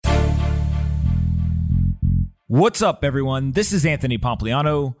What's up, everyone? This is Anthony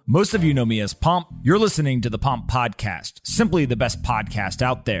Pompliano. Most of you know me as Pomp. You're listening to the Pomp Podcast, simply the best podcast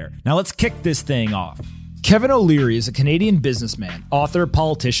out there. Now let's kick this thing off. Kevin O'Leary is a Canadian businessman, author,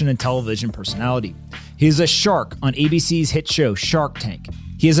 politician, and television personality. He is a shark on ABC's hit show Shark Tank.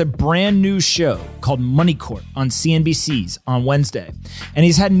 He has a brand new show called Money Court on CNBC's on Wednesday, and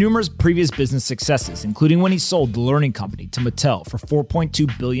he's had numerous previous business successes, including when he sold the learning company to Mattel for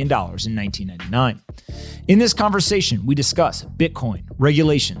 $4.2 billion in 1999. In this conversation, we discuss Bitcoin,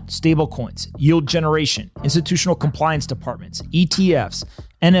 regulation, stablecoins, yield generation, institutional compliance departments, ETFs,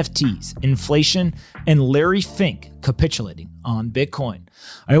 NFTs, inflation, and Larry Fink capitulating on Bitcoin.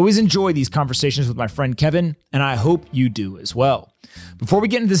 I always enjoy these conversations with my friend Kevin, and I hope you do as well. Before we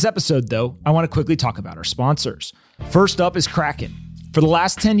get into this episode, though, I want to quickly talk about our sponsors. First up is Kraken. For the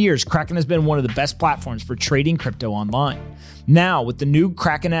last 10 years, Kraken has been one of the best platforms for trading crypto online. Now, with the new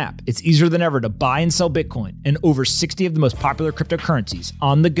Kraken app, it's easier than ever to buy and sell Bitcoin and over 60 of the most popular cryptocurrencies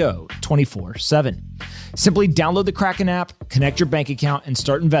on the go 24/7. Simply download the Kraken app, connect your bank account, and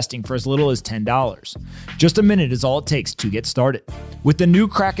start investing for as little as $10. Just a minute is all it takes to get started. With the new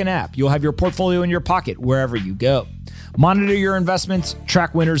Kraken app, you'll have your portfolio in your pocket wherever you go. Monitor your investments,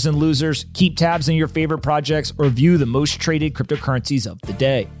 track winners and losers, keep tabs on your favorite projects, or view the most traded cryptocurrencies of the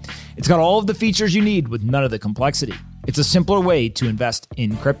day. It's got all of the features you need with none of the complexity. It's a simpler way to invest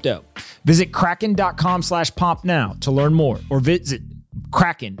in crypto. Visit kraken.com/pomp now to learn more, or visit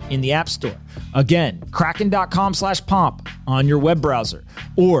Kraken in the App Store. Again, kraken.com/pomp on your web browser,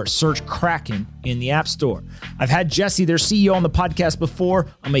 or search Kraken in the App Store. I've had Jesse, their CEO, on the podcast before.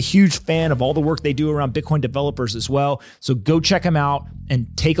 I'm a huge fan of all the work they do around Bitcoin developers as well. So go check them out and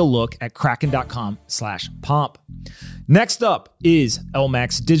take a look at kraken.com/pomp. Next up is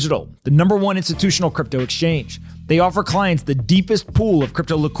LMAX Digital, the #1 institutional crypto exchange. They offer clients the deepest pool of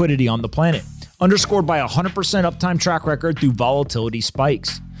crypto liquidity on the planet, underscored by a 100% uptime track record through volatility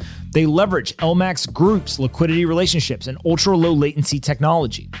spikes. They leverage LMAX Group's liquidity relationships and ultra-low latency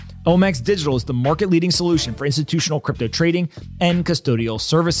technology. LMAX Digital is the market-leading solution for institutional crypto trading and custodial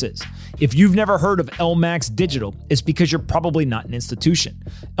services. If you've never heard of LMAX Digital, it's because you're probably not an institution.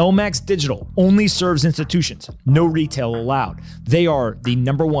 LMAX Digital only serves institutions, no retail allowed. They are the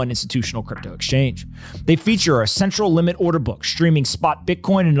 #1 institutional crypto exchange. They feature a central limit order book streaming spot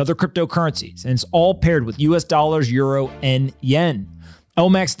Bitcoin and other cryptocurrencies, and it's all paired with US dollars, euro, and yen.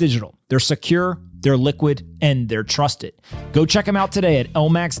 LMAX Digital, they're secure, they're liquid, and they're trusted. Go check them out today at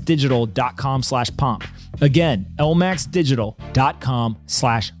lmaxdigital.com/pomp. Again,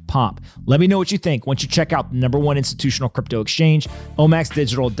 lmaxdigital.com/pomp. Let me know what you think once you check out the #1 institutional crypto exchange,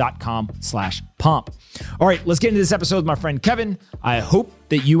 lmaxdigital.com/pomp. All right, let's get into this episode with my friend Kevin. I hope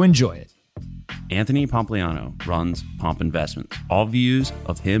that you enjoy it. Anthony Pompliano runs Pomp Investments. All views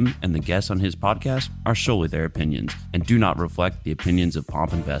of him and the guests on his podcast are solely their opinions and do not reflect the opinions of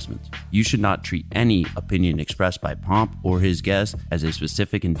Pomp Investments. You should not treat any opinion expressed by Pomp or his guests as a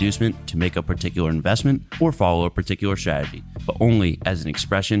specific inducement to make a particular investment or follow a particular strategy, but only as an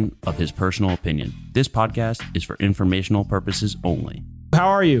expression of his personal opinion. This podcast is for informational purposes only. How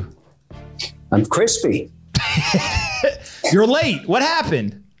are you? I'm crispy. You're late. What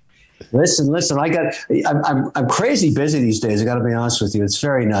happened? Listen. I'm crazy busy these days. I got to be honest with you. It's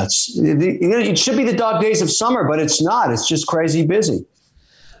very nuts. It should be the dog days of summer, but it's not. It's just crazy busy.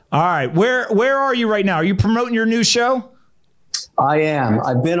 All right. Where are you right now? Are you promoting your new show? I am.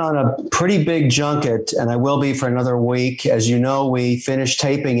 I've been on a pretty big junket, and I will be for another week. As you know, we finished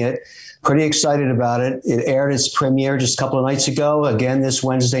taping it. Pretty excited about it. It aired its premiere just a couple of nights ago. Again, this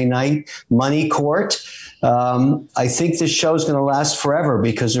Wednesday night, Money Court. I think this show is going to last forever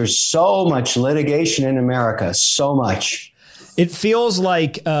because there's so much litigation in America, so much. It feels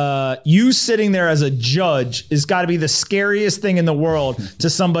like you sitting there as a judge has got to be the scariest thing in the world to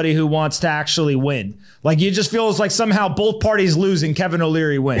somebody who wants to actually win. Like, it just feels like somehow both parties lose and Kevin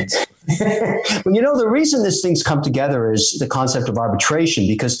O'Leary wins. Well, the reason these things come together is the concept of arbitration,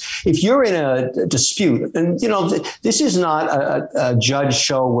 because if you're in a dispute, and, this is not a judge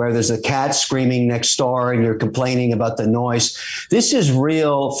show where there's a cat screaming next door and you're complaining about the noise. This is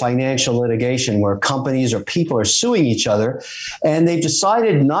real financial litigation where companies or people are suing each other, and they've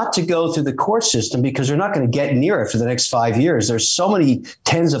decided not to go through the court system because they're not going to get near it for the next 5 years. There's so many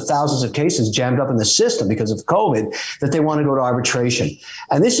tens of thousands of cases jammed up in the system because of COVID that they want to go to arbitration.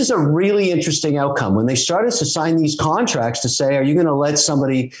 And this is a really interesting outcome. When they started to sign these contracts to say, are you going to let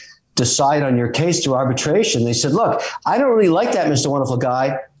somebody decide on your case through arbitration? They said, look, I don't really like that Mr. Wonderful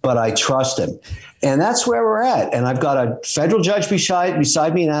Guy, but I trust him. And that's where we're at. And I've got a federal judge beside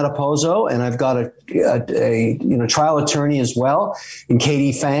me in Adiposo, and I've got a trial attorney as well in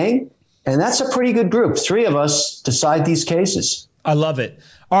Katie Fang. And that's a pretty good group. 3 of us decide these cases. I love it.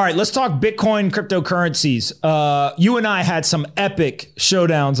 All right, let's talk Bitcoin cryptocurrencies. You and I had some epic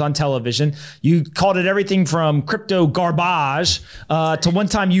showdowns on television. You called it everything from crypto garbage to one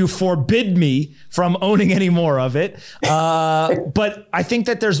time you forbid me from owning any more of it. But I think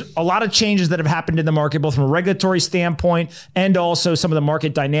that there's a lot of changes that have happened in the market, both from a regulatory standpoint and also some of the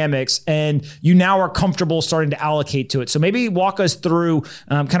market dynamics. And you now are comfortable starting to allocate to it. So maybe walk us through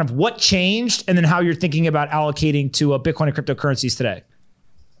kind of what changed and then how you're thinking about allocating to Bitcoin and cryptocurrencies today.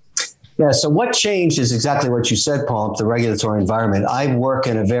 Yeah, so what changed is exactly what you said, Pomp, the regulatory environment. I work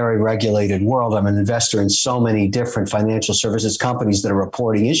in a very regulated world. I'm an investor in so many different financial services companies that are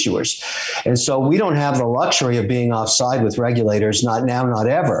reporting issuers. And so we don't have the luxury of being offside with regulators, not now, not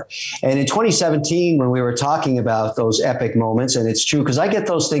ever. And in 2017, when we were talking about those epic moments, and it's true because I get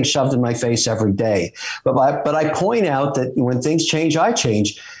those things shoved in my face every day, but I point out that when things change, I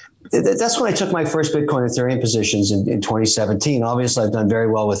change. That's when I took my first Bitcoin and Ethereum positions in 2017. Obviously, I've done very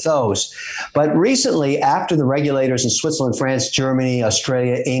well with those. But recently, after the regulators in Switzerland, France, Germany,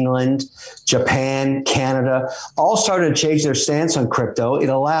 Australia, England, Japan, Canada, all started to change their stance on crypto, it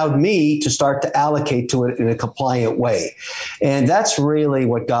allowed me to start to allocate to it in a compliant way. And that's really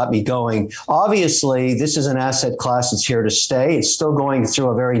what got me going. Obviously, this is an asset class that's here to stay. It's still going through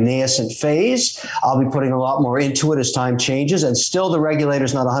a very nascent phase. I'll be putting a lot more into it as time changes. And still, the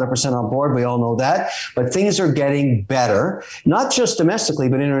regulator's not 100% on board. We all know that. But things are getting better, not just domestically,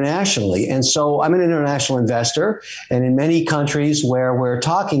 but internationally. And so I'm an international investor. And in many countries where we're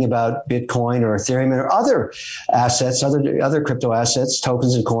talking about Bitcoin or Ethereum or other assets, other crypto assets,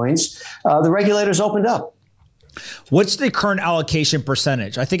 tokens and coins, the regulators opened up. What's the current allocation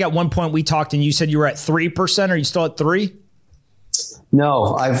percentage? I think at one point we talked and you said you were at 3%. Are you still at 3%?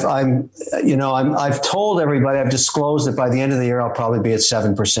 No, I've told everybody, I've disclosed that by the end of the year, I'll probably be at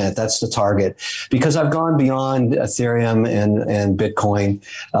 7%. That's the target because I've gone beyond Ethereum and Bitcoin.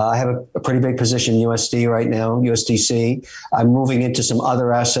 I have a pretty big position in USD right now, USDC. I'm moving into some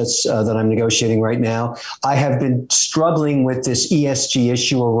other assets that I'm negotiating right now. I have been struggling with this ESG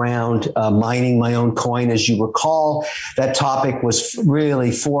issue around mining my own coin. As you recall, that topic was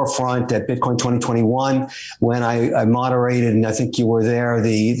really forefront at Bitcoin 2021 when I moderated, and I think you were there,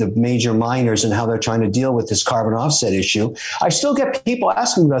 the major miners and how they're trying to deal with this carbon offset issue. I still get people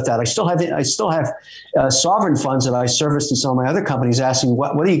asking about that. I still have sovereign funds that I service in some of my other companies asking,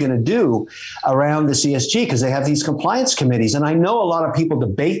 what are you going to do around this ESG? Because they have these compliance committees. And I know a lot of people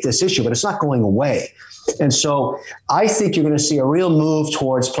debate this issue, but it's not going away. And so I think you're going to see a real move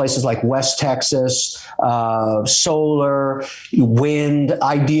towards places like West Texas, solar, wind,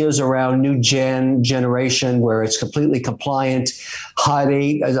 ideas around new generation where it's completely compliant. Hot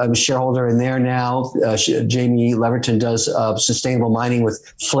 8, I'm a shareholder in there now. Jamie Leverton does sustainable mining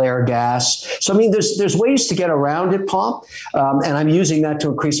with flare gas. So, I mean, there's ways to get around it, Pomp, and I'm using that to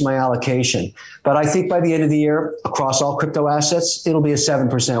increase my allocation. But I think by the end of the year, across all crypto assets, it'll be a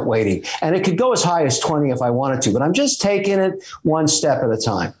 7% weighting. And it could go as high as 20 if I wanted to, but I'm just taking it one step at a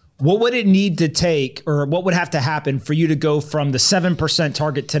time. What would it need to take, or what would have to happen for you to go from the 7%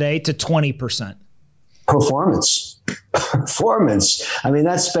 target today to 20%? Performance. I mean,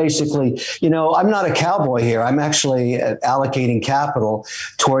 that's basically, I'm not a cowboy here. I'm actually allocating capital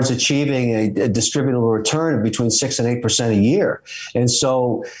towards achieving a distributable return of between 6 and 8% a year. And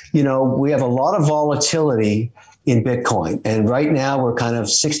so, we have a lot of volatility in Bitcoin. And right now we're kind of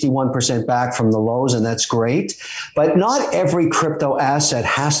 61% back from the lows, and that's great. But not every crypto asset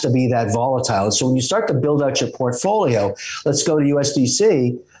has to be that volatile. So when you start to build out your portfolio, let's go to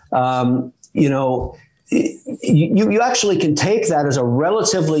USDC, you actually can take that as a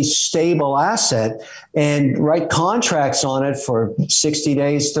relatively stable asset and write contracts on it for 60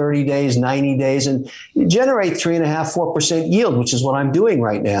 days, 30 days, 90 days, and generate 3.5–4% yield, which is what I'm doing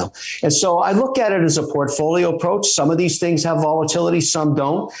right now. And so I look at it as a portfolio approach. Some of these things have volatility, some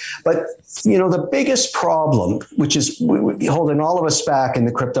don't. But the biggest problem, which is holding all of us back in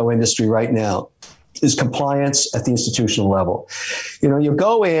the crypto industry right now, is compliance at the institutional level. You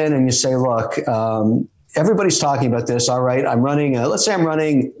go in and you say, look, everybody's talking about this. All right, let's say I'm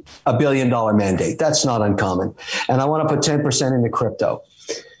running $1 billion mandate. That's not uncommon. And I want to put 10% into crypto.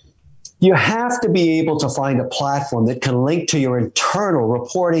 You have to be able to find a platform that can link to your internal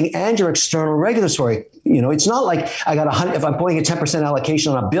reporting and your external regulatory. It's not like I got if I'm putting a 10%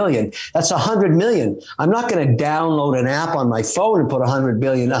 allocation on $1 billion, that's $100 million. I'm not going to download an app on my phone and put $100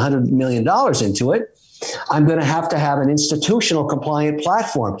 million into it. I'm going to have an institutional compliant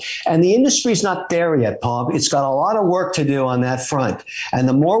platform. And the industry's not there yet, Pomp. It's got a lot of work to do on that front. And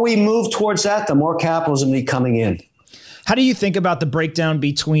the more we move towards that, the more capital is going to be coming in. How do you think about the breakdown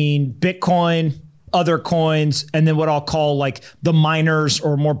between Bitcoin, other coins, and then what I'll call like the miners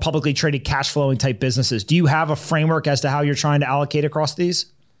or more publicly traded cash flowing type businesses? Do you have a framework as to how you're trying to allocate across these?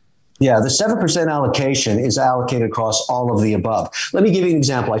 Yeah, the 7% allocation is allocated across all of the above. Let me give you an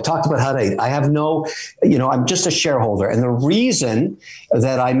example. I talked about Hut 8. I have I'm just a shareholder. And the reason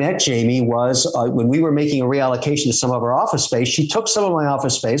that I met Jamie was when we were making a reallocation to some of our office space, she took some of my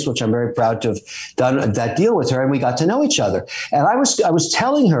office space, which I'm very proud to have done that deal with her, and we got to know each other. And I was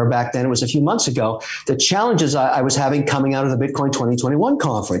telling her back then, it was a few months ago, the challenges I was having coming out of the Bitcoin 2021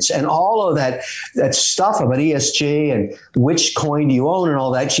 conference and all of that stuff about ESG and which coin do you own and all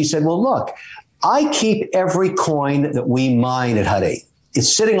that. She said, well, look, I keep every coin that we mine at Hut 8.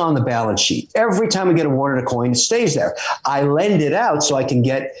 It's sitting on the balance sheet. Every time we get awarded a coin, it stays there. I lend it out so I can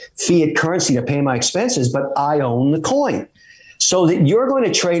get fiat currency to pay my expenses, but I own the coin. So that you're going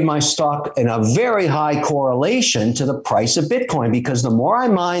to trade my stock in a very high correlation to the price of Bitcoin, because the more I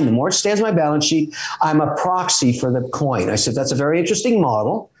mine, the more it stays on my balance sheet. I'm a proxy for the coin. I said, that's a very interesting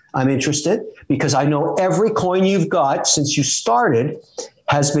model. I'm interested because I know every coin you've got since you started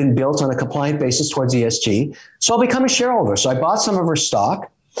has been built on a compliant basis towards ESG. So I'll become a shareholder. So I bought some of her stock,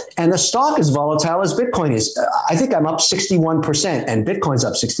 and the stock is volatile as Bitcoin is. I think I'm up 61%, and Bitcoin's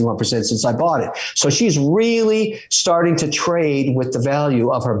up 61% since I bought it. So she's really starting to trade with the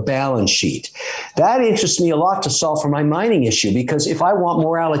value of her balance sheet. That interests me a lot to solve for my mining issue, because if I want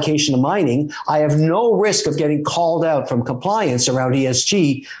more allocation to mining, I have no risk of getting called out from compliance around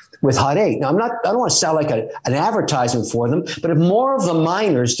ESG with Hut 8. Now, I don't want to sound like an advertisement for them, but if more of the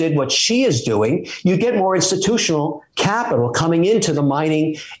miners did what she is doing, you get more institutional capital coming into the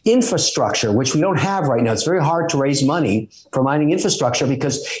mining infrastructure, which we don't have right now. It's very hard to raise money for mining infrastructure,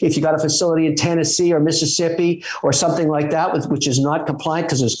 because if you got a facility in Tennessee or Mississippi or something like that, which is not compliant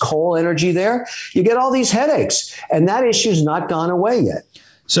because there's coal energy there, you get all these headaches. And that issue's not gone away yet.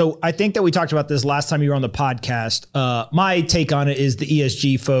 So I think that we talked about this last time you were on the podcast. My take on it is the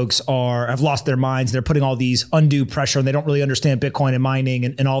ESG folks have lost their minds. They're putting all these undue pressure, and they don't really understand Bitcoin and mining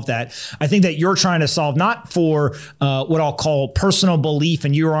and all of that. I think that you're trying to solve not for what I'll call personal belief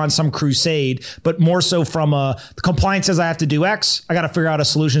and you're on some crusade, but more so from the compliance says I have to do X. I got to figure out a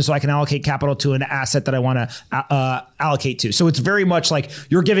solution so I can allocate capital to an asset that I want to allocate to. So it's very much like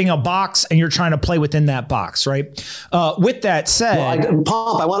you're giving a box and you're trying to play within that box, right? With that said,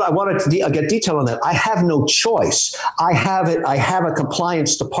 I want to get detail on that. I have no choice. I have a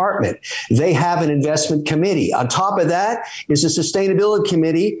compliance department. They have an investment committee. On top of that is a sustainability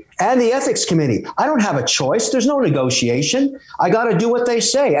committee and the ethics committee. I don't have a choice. There's no negotiation. I got to do what they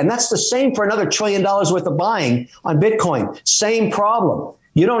say. And that's the same for another $1 trillion worth of buying on Bitcoin. Same problem.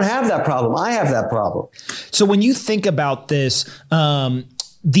 You don't have that problem. I have that problem. So when you think about this,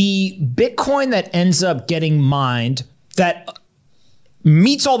 the Bitcoin that ends up getting mined that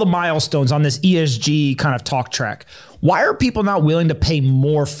meets all the milestones on this ESG kind of talk track, why are people not willing to pay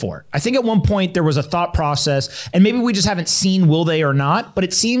more for it? I think at one point there was a thought process, and maybe we just haven't seen will they or not, but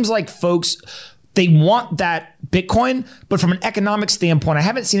it seems like folks, they want that Bitcoin, but from an economic standpoint, I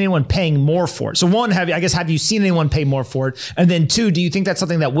haven't seen anyone paying more for it. So one, have you seen anyone pay more for it? And then two, do you think that's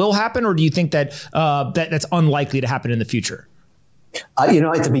something that will happen, or do you think that that's unlikely to happen in the future? At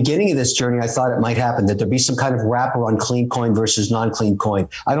the beginning of this journey, I thought it might happen, that there'd be some kind of wrapper on clean coin versus non-clean coin.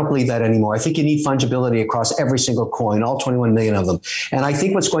 I don't believe that anymore. I think you need fungibility across every single coin, all 21 million of them. And I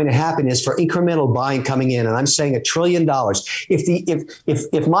think what's going to happen is for incremental buying coming in, and I'm saying $1 trillion.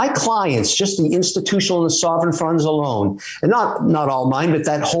 If my clients, just the institutional and the sovereign funds alone, and not all mine, but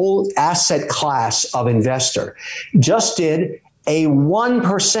that whole asset class of investor, just did a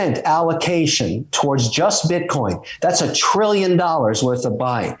 1% allocation towards just Bitcoin, that's $1 trillion worth of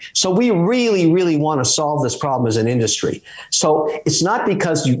buying. So we really, really want to solve this problem as an industry. So it's not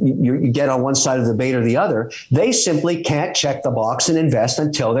because you get on one side of the debate or the other. They simply can't check the box and invest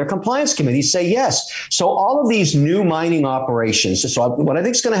until their compliance committees say yes. So all of these new mining operations. So what I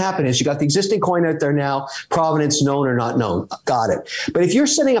think is going to happen is you got the existing coin out there now, provenance known or not known. Got it. But if you're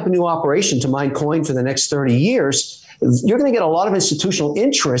setting up a new operation to mine coin for the next 30 years, you're going to get a lot of institutional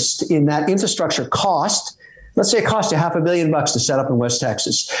interest in that infrastructure cost. Let's say it cost you $500 million to set up in West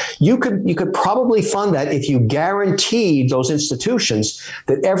Texas. You could probably fund that if you guaranteed those institutions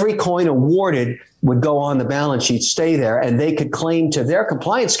that every coin awarded would go on the balance sheet, stay there, and they could claim to their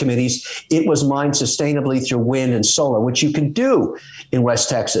compliance committees it was mined sustainably through wind and solar, which you can do in West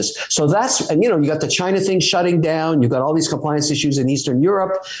Texas. So and you got the China thing shutting down. You've got all these compliance issues in Eastern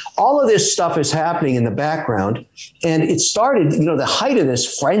Europe. All of this stuff is happening in the background. And it started, the height of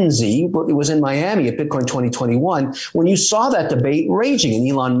this frenzy, it was in Miami at Bitcoin 2021, when you saw that debate raging, and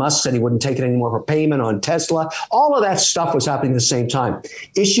Elon Musk said he wouldn't take it anymore for payment on Tesla. All of that stuff was happening at the same time.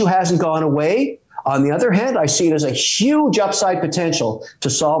 Issue hasn't gone away. On the other hand, I see it as a huge upside potential to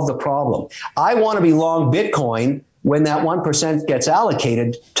solve the problem. I want to be long Bitcoin when that 1% gets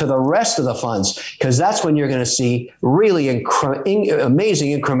allocated to the rest of the funds, because that's when you're going to see really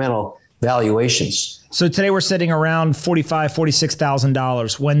amazing incremental valuations. So today we're sitting around $45,000,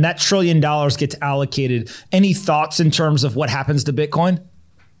 $46,000. When that $1 trillion gets allocated, any thoughts in terms of what happens to Bitcoin?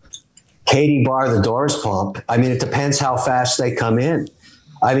 Katie, bar the doors, Pomp. I mean, it depends how fast they come in.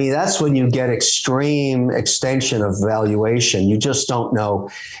 I mean, that's when you get extreme extension of valuation. You just don't know.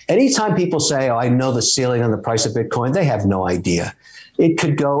 Anytime people say, I know the ceiling on the price of Bitcoin, they have no idea. It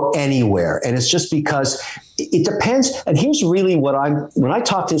could go anywhere. And it's just because it depends. And here's really when I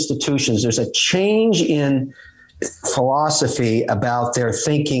talk to institutions, there's a change in philosophy about their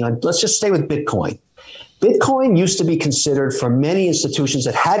thinking on, let's just stay with Bitcoin. Bitcoin used to be considered for many institutions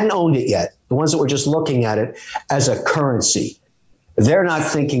that hadn't owned it yet, the ones that were just looking at it, as a currency. They're not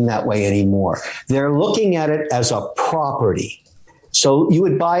thinking that way anymore. They're looking at it as a property. So you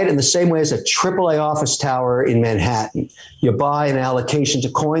would buy it in the same way as a AAA office tower in Manhattan. You buy an allocation to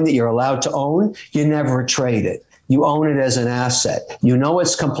coin that you're allowed to own. You never trade it. You own it as an asset. You know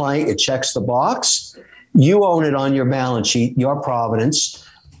it's compliant. It checks the box. You own it on your balance sheet, your provenance,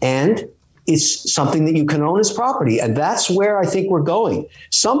 and it's something that you can own as property. And that's where I think we're going.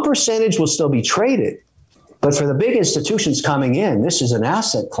 Some percentage will still be traded. But for the big institutions coming in, this is an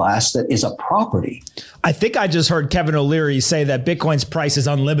asset class that is a property. I think I just heard Kevin O'Leary say that Bitcoin's price is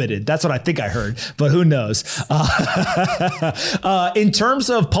unlimited. That's what I think I heard, but who knows? In terms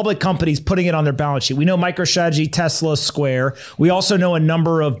of public companies putting it on their balance sheet, we know MicroStrategy, Tesla, Square. We also know a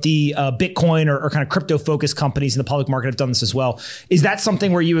number of the Bitcoin or kind of crypto-focused companies in the public market have done this as well. Is that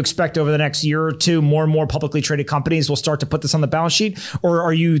something where you expect over the next year or two, more and more publicly traded companies will start to put this on the balance sheet? Or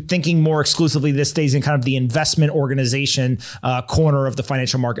are you thinking more exclusively this stays in kind of the investment organization corner of the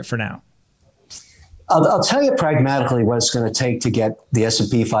financial market for now? I'll tell you pragmatically what it's going to take to get the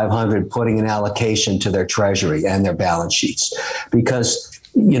S&P 500 putting an allocation to their treasury and their balance sheets, because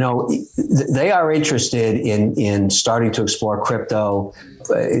they are interested in starting to explore crypto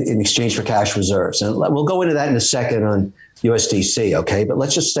in exchange for cash reserves, and we'll go into that in a second on USDC. Okay, but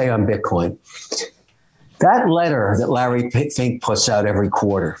let's just stay on Bitcoin. That letter that Larry Fink puts out every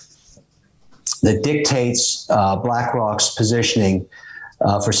quarter that dictates BlackRock's positioning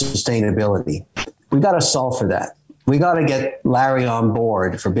for sustainability. We got to solve for that. We got to get Larry on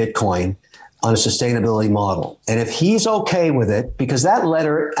board for Bitcoin on a sustainability model. And if he's okay with it, because that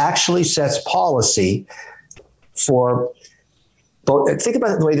letter actually sets policy for both, think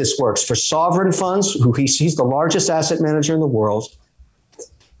about the way this works, for sovereign funds, who he's the largest asset manager in the world,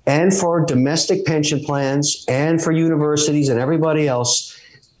 and for domestic pension plans, and for universities and everybody else.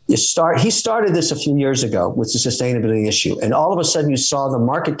 He started this a few years ago with the sustainability issue. And all of a sudden you saw the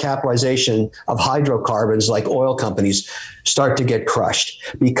market capitalization of hydrocarbons like oil companies start to get crushed.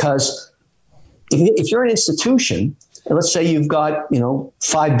 Because if you're an institution, and let's say you've got,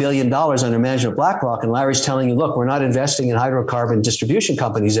 $5 billion under management of BlackRock, and Larry's telling you, look, we're not investing in hydrocarbon distribution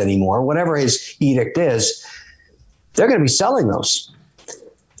companies anymore, whatever his edict is, they're going to be selling those.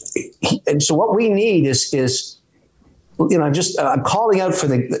 And so what we need is I'm calling out for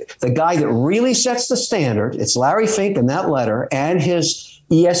the guy that really sets the standard. It's Larry Fink in that letter, and his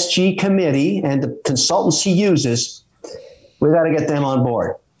ESG committee and the consultants he uses. We got to get them on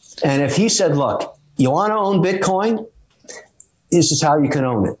board. And if he said, look, you want to own Bitcoin? This is how you can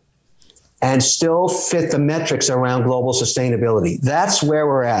own it and still fit the metrics around global sustainability. That's where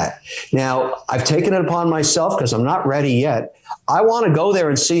we're at. Now, I've taken it upon myself, because I'm not ready yet. I want to go there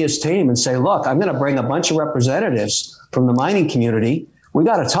and see his team and say, look, I'm going to bring a bunch of representatives from the mining community. We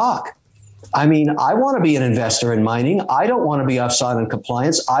got to talk. I mean, I want to be an investor in mining. I don't want to be offside on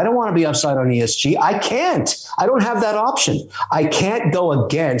compliance. I don't want to be offside on ESG. I can't. I don't have that option. I can't go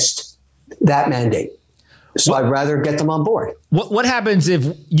against that mandate. So I'd rather get them on board. What happens if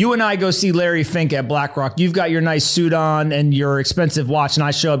you and I go see Larry Fink at BlackRock? You've got your nice suit on and your expensive watch, and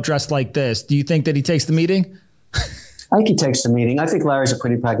I show up dressed like this. Do you think that he takes the meeting? I think he takes the meeting. I think Larry's a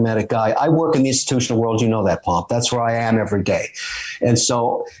pretty pragmatic guy. I work in the institutional world. You know that, Pomp. That's where I am every day. And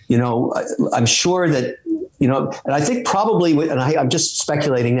so, I'm sure that And I think probably, I'm just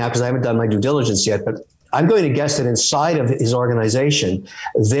speculating now because I haven't done my due diligence yet, but I'm going to guess that inside of his organization,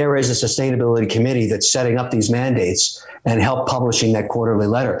 there is a sustainability committee that's setting up these mandates and help publishing that quarterly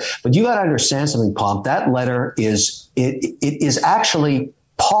letter. But you got to understand something, Pomp. That letter it is actually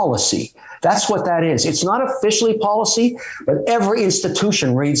policy. That's what that is. It's not officially policy, but every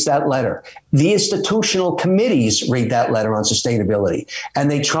institution reads that letter. The institutional committees read that letter on sustainability, and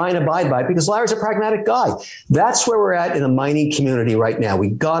they try and abide by it because Larry's a pragmatic guy. That's where we're at in the mining community right now. We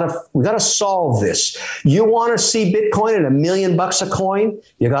gotta solve this. You want to see Bitcoin at $1 million a coin?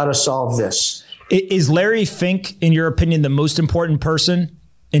 You got to solve this. Is Larry Fink, in your opinion, the most important person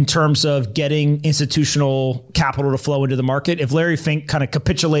in terms of getting institutional capital to flow into the market? If Larry Fink kind of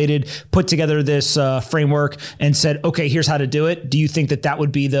capitulated, put together this framework and said, okay, here's how to do it, do you think that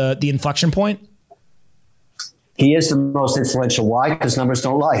would be the inflection point? He is the most influential. Why? Because numbers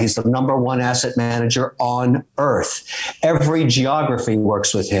don't lie. He's the number one asset manager on earth. Every geography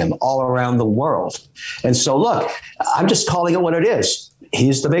works with him all around the world. And so, look, I'm just calling it what it is.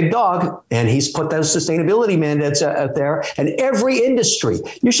 He's the big dog, and he's put those sustainability mandates out there. And every industry,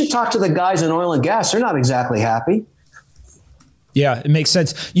 you should talk to the guys in oil and gas. They're not exactly happy. Yeah, it makes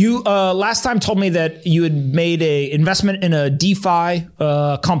sense. You last time told me that you had made a investment in a DeFi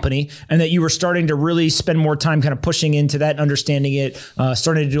company, and that you were starting to really spend more time kind of pushing into that, understanding it,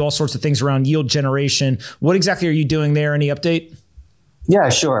 starting to do all sorts of things around yield generation. What exactly are you doing there? Any update? Yeah,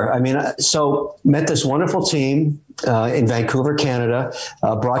 sure. I mean, so met this wonderful team in Vancouver, Canada,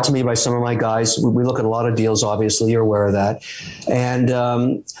 brought to me by some of my guys. We look at a lot of deals, obviously, you're aware of that. And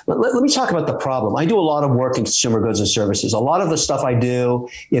let me talk about the problem. I do a lot of work in consumer goods and services. A lot of the stuff I do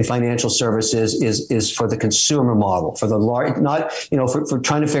in financial services is for the consumer model, for the large, not, for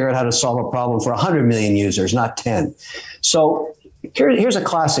trying to figure out how to solve a problem for 100 million users, not 10. So here's a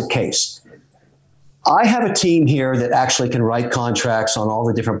classic case. I have a team here that actually can write contracts on all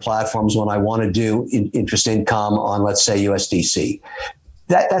the different platforms when I want to do interest income on, let's say, USDC.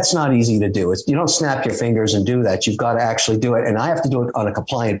 That's not easy to do. You don't snap your fingers and do that. You've got to actually do it. And I have to do it on a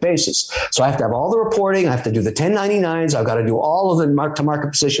compliant basis. So I have to have all the reporting. I have to do the 1099s. I've got to do all of the mark-to-market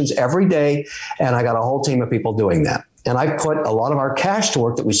positions every day. And I got a whole team of people doing that. And I put a lot of our cash to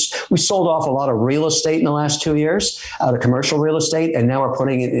work that we sold off a lot of real estate in the last 2 years, out of commercial real estate. And now we're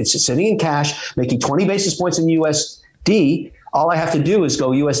putting it's sitting in cash, making 20 basis points in USD. All I have to do is go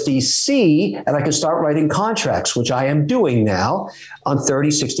USDC, and I can start writing contracts, which I am doing now on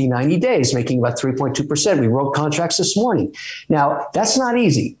 30, 60, 90 days, making about 3.2%. We wrote contracts this morning. Now, that's not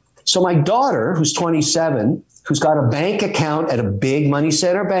easy. So my daughter, who's 27, who's got a bank account at a big money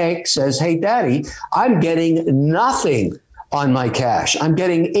center bank, says, hey, Daddy, I'm getting nothing on my cash. I'm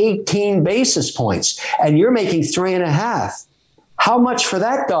getting 18 basis points, and you're making 3.5. How much for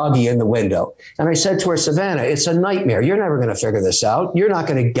that doggy in the window? And I said to her, Savannah, it's a nightmare. You're never going to figure this out. You're not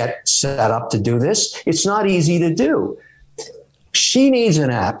going to get set up to do this. It's not easy to do. She needs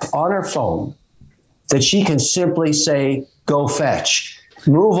an app on her phone that she can simply say, go fetch.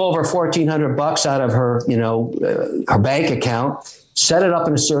 Move over $1,400 out of her, her bank account, set it up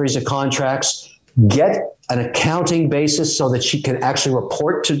in a series of contracts, get an accounting basis so that she can actually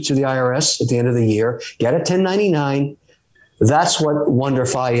report to the IRS at the end of the year, get a 1099. That's what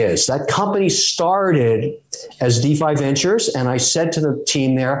WonderFi is. That company started as DeFi Ventures, and I said to the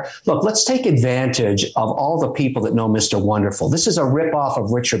team there, look, let's take advantage of all the people that know Mr. Wonderful. This is a ripoff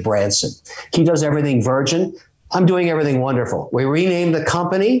of Richard Branson. He does everything virgin. I'm doing everything wonderful. We renamed the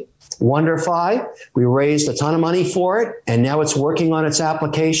company WonderFi. We raised a ton of money for it, and now it's working on its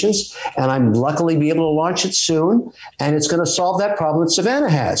applications. And I'm luckily be able to launch it soon. And it's going to solve that problem that Savannah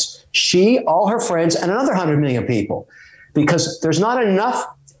has. She, all her friends, and another 100 million people, because there's not enough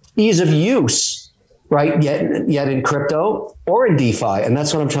ease of use, right, yet in crypto or in DeFi. And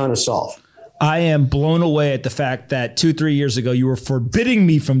that's what I'm trying to solve. I am blown away at the fact that 2-3 years ago, you were forbidding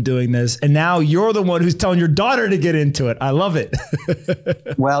me from doing this. And now you're the one who's telling your daughter to get into it. I love it.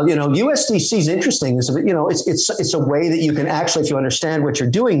 Well, USDC is interesting. It's a way that you can actually, if you understand what you're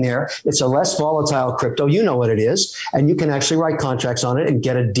doing there, it's a less volatile crypto. You know what it is. And you can actually write contracts on it and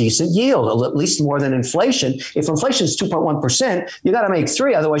get a decent yield, at least more than inflation. If inflation is 2.1%, you got to make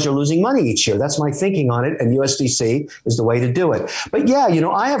 3. Otherwise, you're losing money each year. That's my thinking on it. And USDC is the way to do it. But yeah,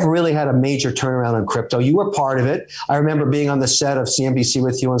 I have really had a major turnaround on crypto. You were part of it. I remember being on the set of CNBC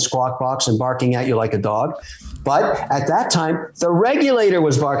with you on Squawk Box and barking at you like a dog. But at that time, the regulator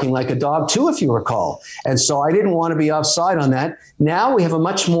was barking like a dog too, if you recall. And so I didn't want to be offside on that. Now we have a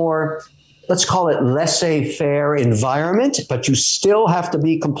much more, let's call it laissez-faire environment, but you still have to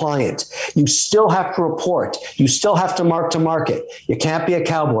be compliant. You still have to report. You still have to mark to market. You can't be a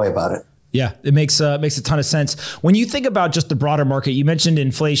cowboy about it. Yeah, it makes a ton of sense. When you think about just the broader market, you mentioned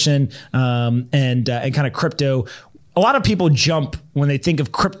inflation and kind of crypto. A lot of people jump when they think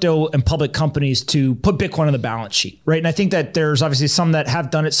of crypto and public companies to put Bitcoin on the balance sheet, right? And I think that there's obviously some that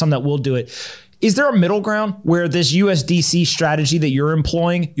have done it, some that will do it. Is there a middle ground where this USDC strategy that you're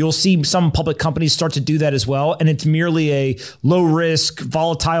employing, you'll see some public companies start to do that as well, and it's merely a low risk,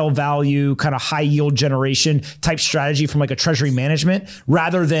 volatile value, kind of high yield generation type strategy from like a treasury management,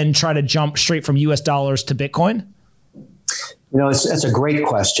 rather than try to jump straight from US dollars to Bitcoin? That's a great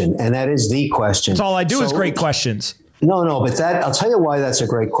question, and that is the question. That's all I do is great questions. No, but I'll tell you why that's a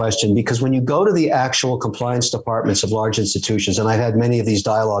great question, because when you go to the actual compliance departments of large institutions, and I've had many of these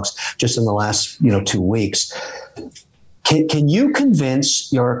dialogues just in the last 2 weeks, can you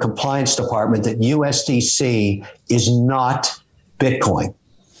convince your compliance department that USDC is not Bitcoin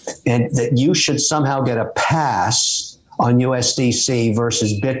and that you should somehow get a pass on USDC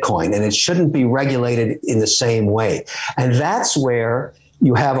versus Bitcoin, and it shouldn't be regulated in the same way? And that's where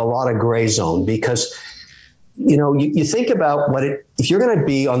you have a lot of gray zone, because you think about if you're going to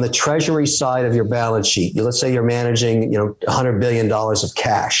be on the treasury side of your balance sheet, let's say you're managing, $100 billion of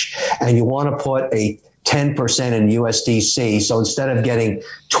cash, and you want to put a 10% in USDC. So instead of getting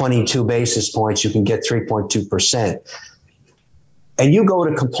 22 basis points, you can get 3.2%. And you go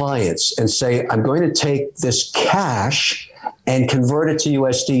to compliance and say, I'm going to take this cash and convert it to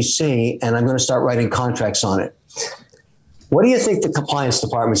USDC, and I'm going to start writing contracts on it. What do you think the compliance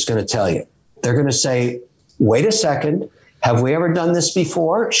department is going to tell you? They're going to say, wait a second, have we ever done this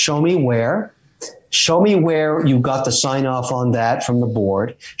before? Show me where. Show me where you got the sign off on that from the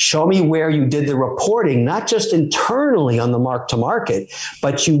board. Show me where you did the reporting, not just internally on the mark to market,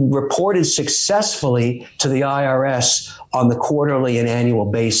 but you reported successfully to the IRS on the quarterly and annual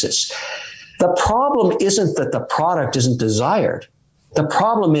basis. The problem isn't that the product isn't desired. The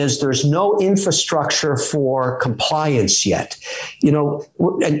problem is there's no infrastructure for compliance yet. Pomp,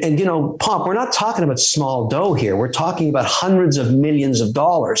 we're not talking about small dough here. We're talking about hundreds of millions of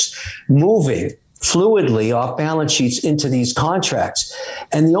dollars moving fluidly off balance sheets into these contracts.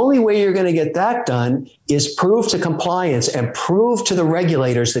 And the only way you're going to get that done is prove to compliance and prove to the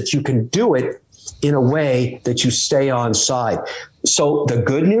regulators that you can do it in a way that you stay on side. So the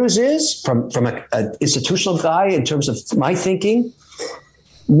good news is, from an institutional guy, in terms of my thinking,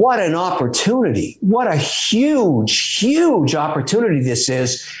 what an opportunity. What a huge, huge opportunity this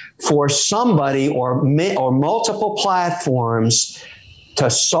is for somebody or multiple platforms to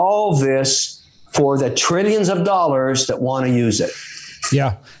solve this for the trillions of dollars that want to use it.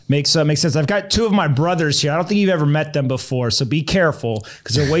 Yeah, makes sense. I've got two of my brothers here. I don't think you've ever met them before, so be careful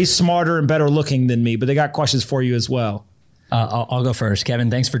because they're way smarter and better looking than me, but they got questions for you as well. I'll go first.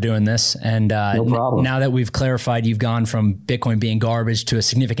 Kevin, thanks for doing this. And no problem. Now that we've clarified you've gone from Bitcoin being garbage to a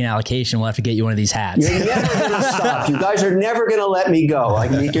significant allocation, we'll have to get you one of these hats. You're never going to stop. You guys are never going to let me go.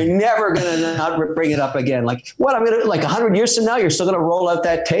 You're never going to not bring it up again. What? I'm going to 100 years from now, you're still going to roll out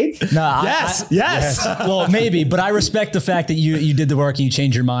that tape? No. Yes. Well, maybe, but I respect the fact that you did the work and you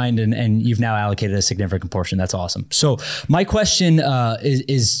changed your mind and you've now allocated a significant portion. That's awesome. So my question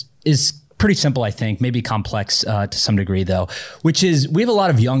is pretty simple, I think, maybe complex to some degree though, which is we have a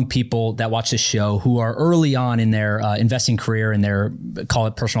lot of young people that watch this show who are early on in their investing career and their, call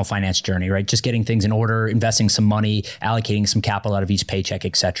it personal finance journey, right? Just getting things in order, investing some money, allocating some capital out of each paycheck,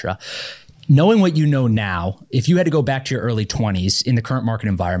 et cetera. Knowing what you know now, if you had to go back to your early 20s in the current market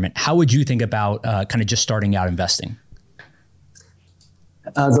environment, how would you think about kind of just starting out investing?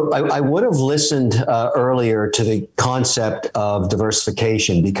 I would have listened earlier to the concept of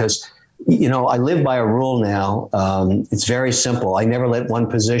diversification because I live by a rule now. It's very simple. I never let one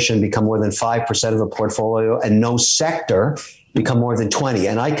position become more than 5% of the portfolio and no sector become more than 20.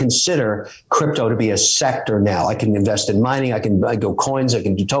 And I consider crypto to be a sector now. I can invest in mining. I go coins. I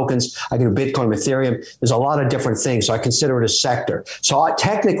can do tokens. I can do Bitcoin, Ethereum. There's a lot of different things. So I consider it a sector. So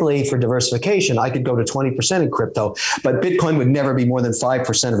technically for diversification, I could go to 20% in crypto, but Bitcoin would never be more than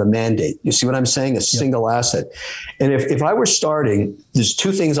 5% of a mandate. You see what I'm saying? A single asset. And if I were starting, there's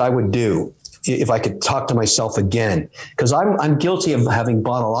two things I would do. If I could talk to myself again, because I'm guilty of having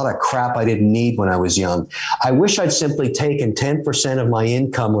bought a lot of crap I didn't need when I was young. I wish I'd simply taken 10% of my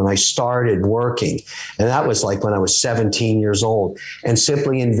income when I started working. And that was like when I was 17 years old and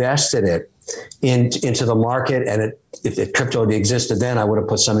simply invested it into the market. And if crypto existed then, I would have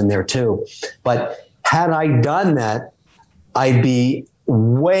put some in there too. But had I done that, I'd be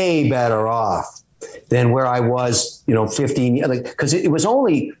way better off than where I was, 15 years, because it was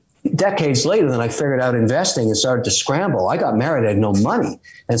only decades later than I figured out investing and started to scramble. I got married, I had no money.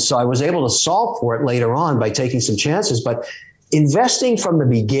 And so I was able to solve for it later on by taking some chances. But investing from the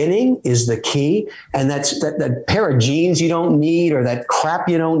beginning is the key. And that's that pair of jeans you don't need or that crap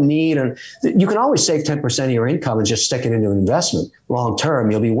you don't need. And you can always save 10% of your income and just stick it into an investment. Long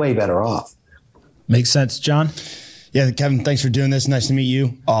term, you'll be way better off. Makes sense, John? Yeah, Kevin, thanks for doing this. Nice to meet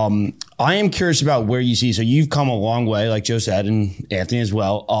you. I am curious about where you see, so you've come a long way, like Joe said, and Anthony as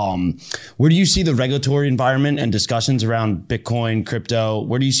well. Where do you see the regulatory environment and discussions around Bitcoin, crypto?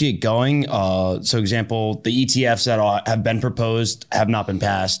 Where do you see it going? So example, the ETFs that have been proposed have not been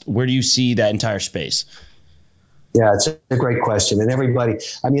passed. Where do you see that entire space? Yeah, it's a great question. And everybody,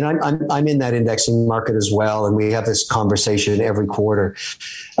 I mean, I'm in that indexing market as well, and we have this conversation every quarter.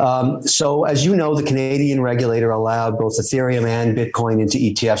 So as you know, the Canadian regulator allowed both Ethereum and Bitcoin into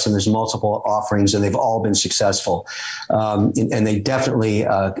ETFs, and there's multiple offerings, and they've all been successful. And they definitely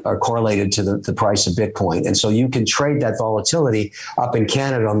are correlated to the price of Bitcoin. And so you can trade that volatility up in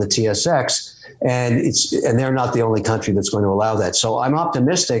Canada on the TSX. And they're not the only country that's going to allow that. So I'm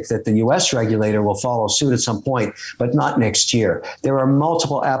optimistic that the U.S. regulator will follow suit at some point, but not next year. There are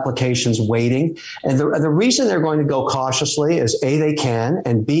multiple applications waiting. And the reason they're going to go cautiously is A, they can,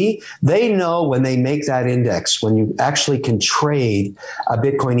 and B, they know when they make that index, when you actually can trade a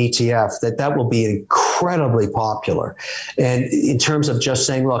Bitcoin ETF, that will be incredibly popular. And in terms of just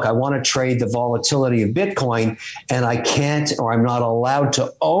saying, look, I want to trade the volatility of Bitcoin and I can't, or I'm not allowed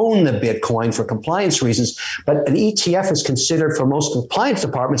to own the Bitcoin for compliance reasons, but an ETF is considered for most compliance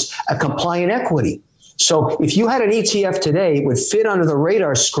departments a compliant equity. So if you had an ETF today, it would fit under the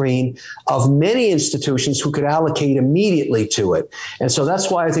radar screen of many institutions who could allocate immediately to it. And so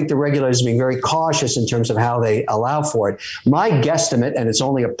that's why I think the regulators are being very cautious in terms of how they allow for it. My guesstimate, and it's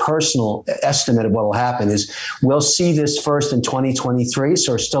only a personal estimate of what will happen, is we'll see this first in 2023,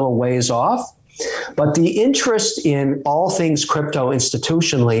 so we're still a ways off. But the interest in all things crypto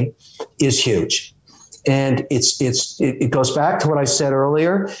institutionally is huge. And it goes back to what I said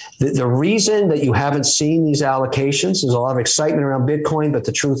earlier. The reason that you haven't seen these allocations, there's a lot of excitement around Bitcoin, but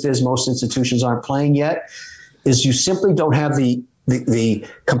the truth is most institutions aren't playing yet, is you simply don't have the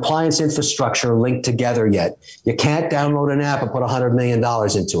compliance infrastructure linked together yet. You can't download an app and put $100 million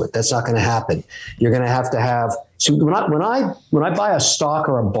into it. That's not going to happen. You're going to have. So when I buy a stock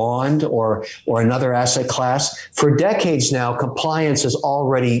or a bond or another asset class, for decades now, compliance has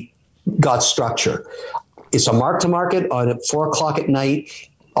already got structure. It's a mark to market on at 4:00 at night.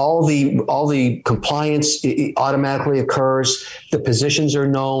 All the compliance automatically occurs. The positions are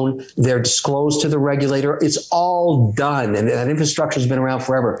known. They're disclosed to the regulator. It's all done. And that infrastructure has been around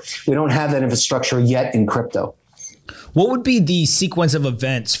forever. We don't have that infrastructure yet in crypto. What would be the sequence of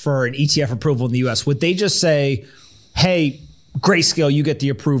events for an ETF approval in the US? Would they just say, hey, Grayscale, you get the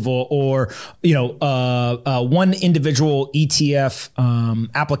approval, or one individual ETF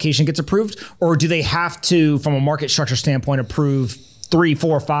application gets approved? Or do they have to, from a market structure standpoint, approve 3,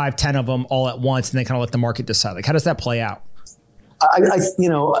 4, 5, 10 of them all at once, and they kind of let the market decide? Like, how does that play out?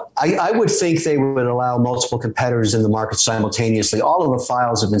 I would think they would allow multiple competitors in the market simultaneously. All of the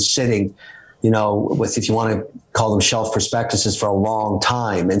files have been sitting, with, if you want to call them shelf prospectuses, for a long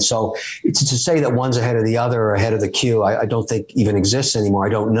time. And so to say that one's ahead of the other or ahead of the queue, I don't think even exists anymore. I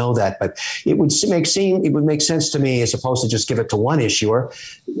don't know that, but it would make sense to me, as opposed to just give it to one issuer.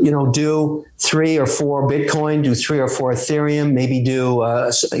 Do 3 or 4 Bitcoin, do 3 or 4 Ethereum, maybe do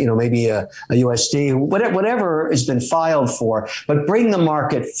maybe a USD, whatever has been filed for, but bring the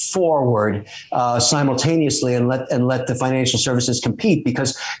market forward simultaneously and let the financial services compete.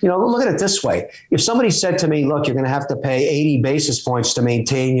 Because look at it this way: if somebody said to me, look, you're going to have to pay 80 basis points to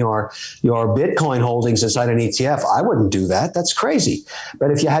maintain your Bitcoin holdings inside an ETF, I wouldn't do that. That's crazy. But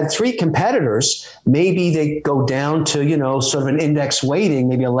if you had 3 competitors, maybe they go down to, sort of an index weighting,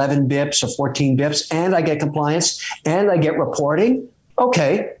 maybe 11 bips or 14 bips, and I get compliance and I get reporting.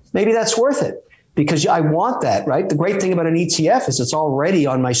 Okay, maybe that's worth it, because I want that, right? The great thing about an ETF is it's already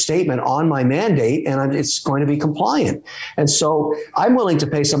on my statement, on my mandate, and it's going to be compliant. And so I'm willing to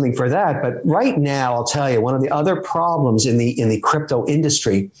pay something for that. But right now, I'll tell you, one of the other problems in the crypto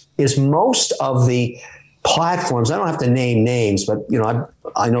industry is most of the platforms, I don't have to name names, but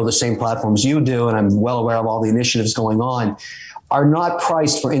I know the same platforms you do, and I'm well aware of all the initiatives going on, are not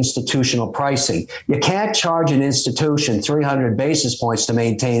priced for institutional pricing. You can't charge an institution 300 basis points to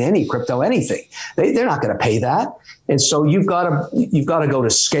maintain any crypto anything. They're not going to pay that. And so you've got to go to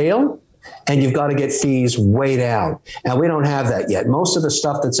scale, and you've got to get fees way down. And we don't have that yet. Most of the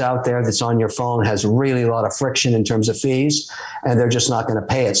stuff that's out there that's on your phone has really a lot of friction in terms of fees, and they're just not going to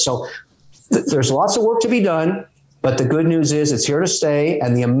pay it. So there's lots of work to be done, but the good news is it's here to stay.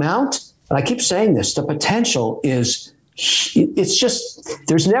 And the amount, and I keep saying this, the potential it's just,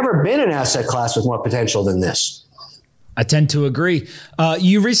 there's never been an asset class with more potential than this. I tend to agree.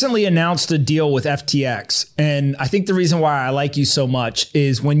 You recently announced a deal with FTX. And I think the reason why I like you so much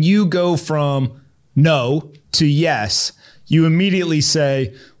is when you go from no to yes, you immediately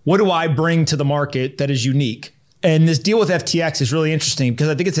say, what do I bring to the market that is unique? And this deal with FTX is really interesting because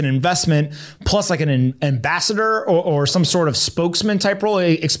I think it's an investment plus like an ambassador or some sort of spokesman type role.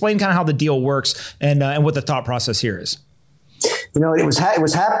 Explain kind of how the deal works and what the thought process here is.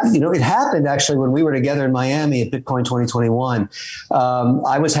 It happened actually when we were together in Miami at Bitcoin 2021.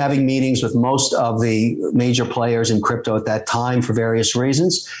 I was having meetings with most of the major players in crypto at that time for various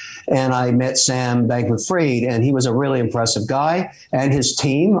reasons. And I met Sam Bankman-Fried, and he was a really impressive guy, and his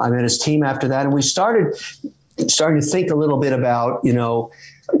team. I met his team after that. And we started to think a little bit about,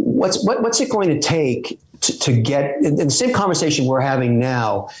 what's it going to take to get in the same conversation we're having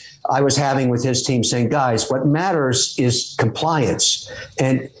now. I was having with his team saying, guys, what matters is compliance.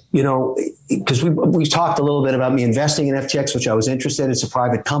 And, because we talked a little bit about me investing in FTX, which I was interested in. It's a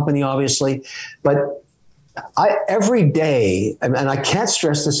private company, obviously. But every day, and I can't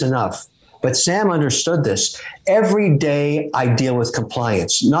stress this enough, but Sam understood this. Every day I deal with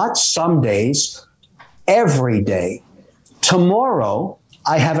compliance, not some days, every day. Tomorrow,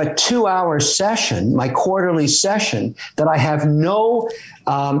 I have a 2-hour session, my quarterly session, that I have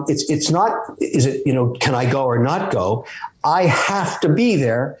it's not, can I go or not go? I have to be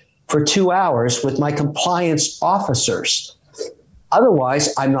there for 2 hours with my compliance officers.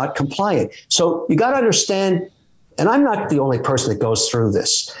 Otherwise, I'm not compliant. So you got to understand, and I'm not the only person that goes through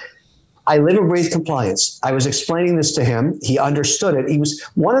this. I live and breathe compliance. I was explaining this to him. He understood it. He was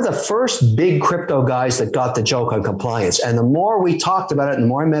one of the first big crypto guys that got the joke on compliance. And the more we talked about it and the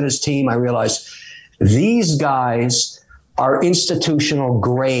more I met his team, I realized these guys are institutional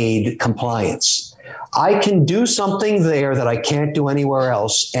grade compliance. I can do something there that I can't do anywhere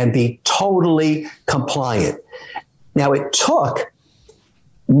else and be totally compliant. Now, it took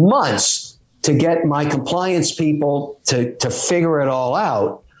months to get my compliance people to figure it all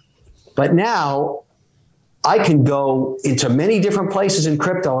out. But now I can go into many different places in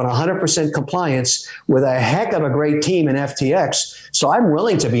crypto on 100% compliance with a heck of a great team in FTX. So I'm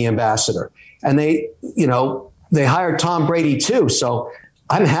willing to be ambassador. And they hired Tom Brady too. So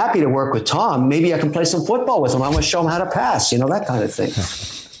I'm happy to work with Tom. Maybe I can play some football with him. I'm going to show him how to pass, that kind of thing.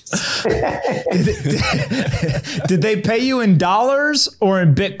 Did they pay you in dollars or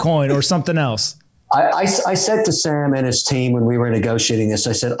in Bitcoin or something else? I said to Sam and his team when we were negotiating this,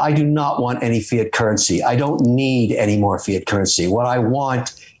 I said, I do not want any fiat currency. I don't need any more fiat currency. What I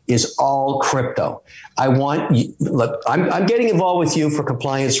want is all crypto. Look, I'm getting involved with you for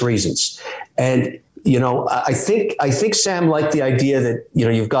compliance reasons. And I think Sam liked the idea that,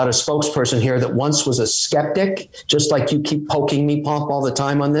 you've got a spokesperson here that once was a skeptic, just like you keep poking me, Pomp, all the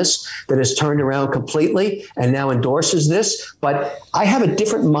time on this, that has turned around completely and now endorses this. But I have a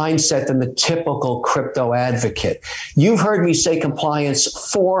different mindset than the typical crypto advocate. You've heard me say compliance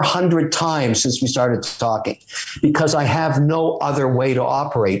 400 times since we started talking, because I have no other way to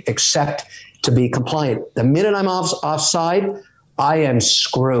operate except to be compliant. The minute I'm offside, I am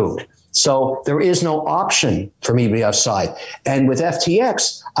screwed. So there is no option for me to be offside. And with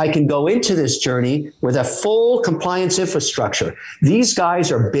FTX, I can go into this journey with a full compliance infrastructure. These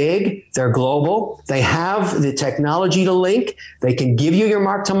guys are big. They're global. They have the technology to link. They can give you your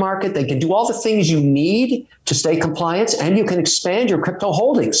mark to market. They can do all the things you need to stay compliant, and you can expand your crypto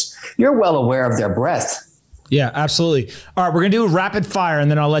holdings. You're well aware of their breadth. Yeah, absolutely. All right, we're gonna do a rapid fire,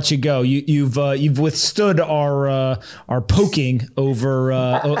 and then I'll let you go. You've withstood our poking over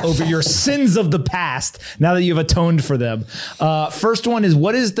your sins of the past. Now that you've atoned for them, first one is,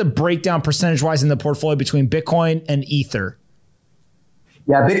 what is the breakdown percentage wise in the portfolio between Bitcoin and Ether?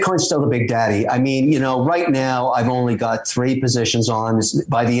 Yeah, Bitcoin's still the big daddy. I mean, right now I've only got 3 positions on.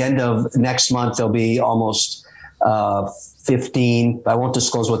 By the end of next month, there'll be almost 15. I won't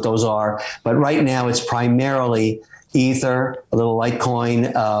disclose what those are, but right now it's primarily Ether, a little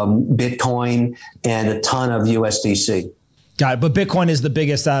Litecoin, Bitcoin, and a ton of USDC. Got it. But Bitcoin is the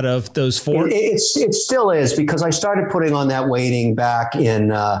biggest out of those 4? It still is, because I started putting on that weighting back in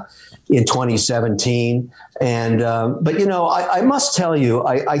 2017. And, but I must tell you,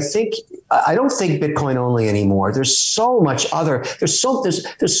 I don't think Bitcoin only anymore. There's so much other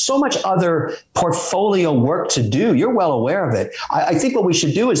portfolio work to do. You're well aware of it. I think what we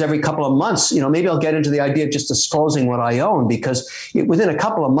should do is every couple of months, maybe I'll get into the idea of just disclosing what I own, because within a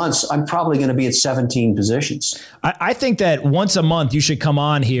couple of months, I'm probably going to be at 17 positions. I think that once a month you should come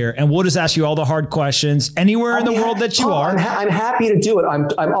on here and we'll just ask you all the hard questions anywhere in the world that you are. I'm happy to do it.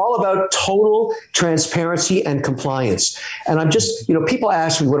 I'm all about total transparency and compliance. And I'm just, people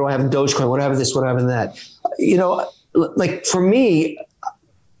ask me, what do I have in Dogecoin? What do I have in this? What do I have in that? like for me,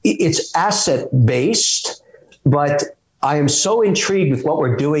 it's asset based, but I am so intrigued with what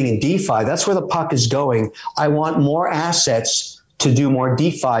we're doing in DeFi. That's where the puck is going. I want more assets to do more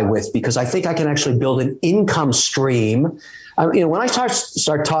DeFi with, because I think I can actually build an income stream. When I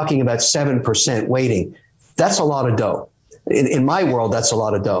start talking about 7% weighting, that's a lot of dough. In my world, that's a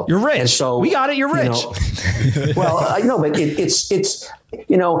lot of dough. You're rich. And so we got it. You're rich. Well, I know, but it's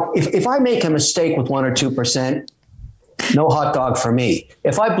if I make a mistake with 1 or 2%, no hot dog for me.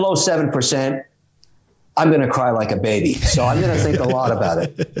 If I blow 7%, I'm going to cry like a baby. So I'm going to think a lot about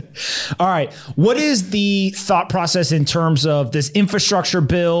it. All right. What is the thought process in terms of this infrastructure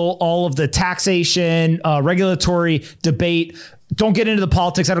bill, all of the taxation, regulatory debate? Don't get into the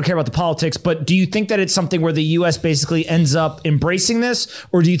politics. I don't care about the politics, but do you think that it's something where the U.S. basically ends up embracing this,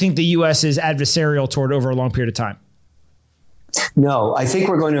 or do you think the U.S. is adversarial toward over a long period of time? No, I think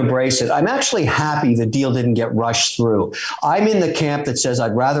we're going to embrace it. I'm actually happy the deal didn't get rushed through. I'm in the camp that says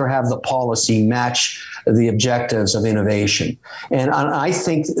I'd rather have the policy match the objectives of innovation. And I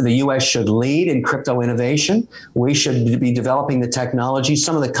think the U.S. should lead in crypto innovation. We should be developing the technology.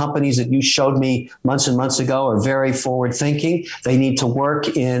 Some of the companies that you showed me months and months ago are very forward thinking. They need to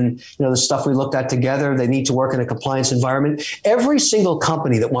work in, the stuff we looked at together. They need to work in a compliance environment. Every single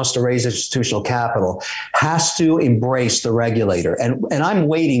company that wants to raise institutional capital has to embrace the regulator. And I'm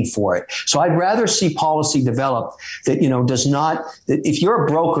waiting for it. So I'd rather see policy developed that, that if you're a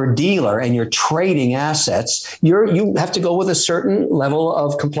broker dealer and you're trading assets, you have to go with a certain level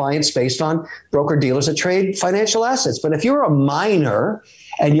of compliance based on broker dealers that trade financial assets. But if you're a miner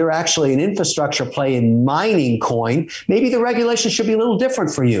and you're actually an infrastructure play in mining coin, maybe the regulation should be a little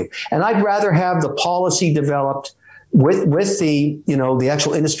different for you. And I'd rather have the policy developed with the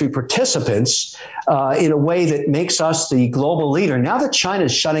actual industry participants in a way that makes us the global leader. Now that China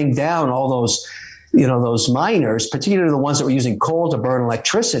is shutting down all those miners, particularly the ones that were using coal to burn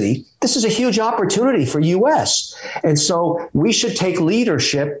electricity, this is a huge opportunity for US. And so we should take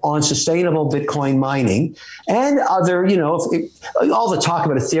leadership on sustainable Bitcoin mining and other, all the talk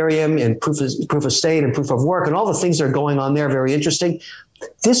about Ethereum and proof of stake and proof of work and all the things that are going on there, very interesting.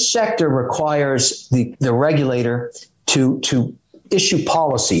 This sector requires the regulator to issue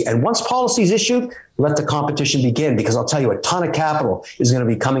policy. And once policy is issued, let the competition begin, because I'll tell you, a ton of capital is going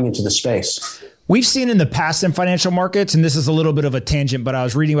to be coming into the space. We've seen in the past in financial markets, and this is a little bit of a tangent, but I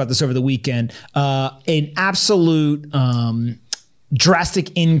was reading about this over the weekend, an absolute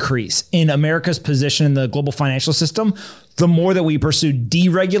drastic increase in America's position in the global financial system. The more that we pursue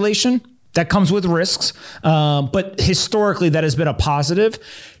deregulation, that comes with risks, but historically that has been a positive.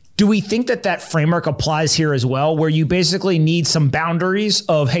 Do we think that framework applies here as well, where you basically need some boundaries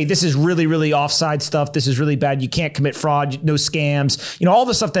of, hey, this is really, really offside stuff. This is really bad. You can't commit fraud, no scams, all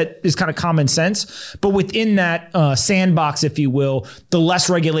the stuff that is kind of common sense. But within that sandbox, if you will, the less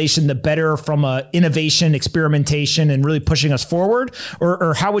regulation, the better from innovation, experimentation, and really pushing us forward?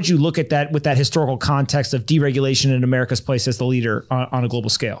 Or how would you look at that with that historical context of deregulation and America's place as the leader on a global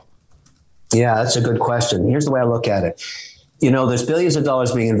scale? Yeah, that's a good question. Here's the way I look at it. There's billions of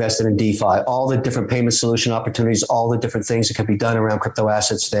dollars being invested in DeFi, all the different payment solution opportunities, all the different things that can be done around crypto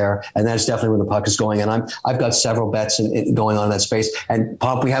assets there. And that's definitely where the puck is going. And I've got several bets going on in that space. And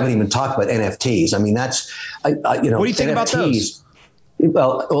Pomp, we haven't even talked about NFTs. I mean, that's, what do you think NFTs, about those?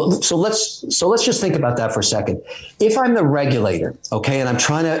 Well, so let's just think about that for a second. If I'm the regulator, okay, and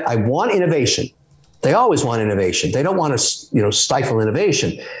I want innovation. They always want innovation. They don't want to, stifle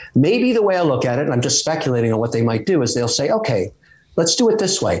innovation. Maybe the way I look at it, and I'm just speculating on what they might do, is they'll say, okay, let's do it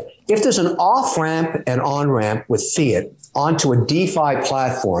this way. If there's an off-ramp and on-ramp with fiat onto a DeFi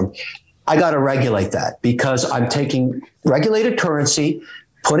platform, I got to regulate that, because I'm taking regulated currency,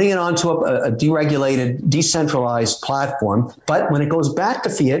 putting it onto a deregulated, decentralized platform. But when it goes back to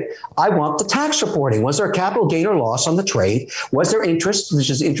fiat, I want the tax reporting. Was there a capital gain or loss on the trade? Was there interest,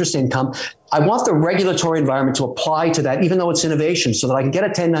 which is interest income? I want the regulatory environment to apply to that, even though it's innovation, so that I can get a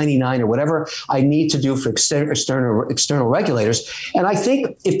 1099 or whatever I need to do for external regulators. And I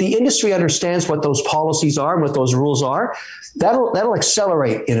think if the industry understands what those policies are and what those rules are, that'll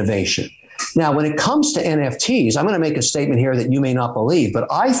accelerate innovation. Now, when it comes to NFTs, I'm going to make a statement here that you may not believe, but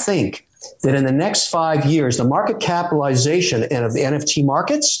I think that in the next 5 years, the market capitalization of the NFT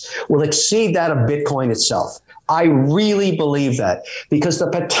markets will exceed that of Bitcoin itself. I really believe that, because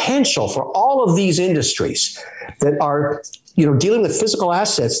the potential for all of these industries that are dealing with physical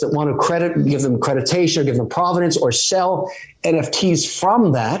assets that want to give them accreditation, or give them provenance, or sell NFTs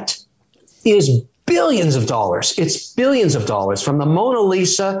from that is billions of dollars. It's billions of dollars, from the Mona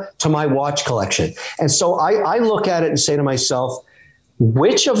Lisa to my watch collection. And so I look at it and say to myself,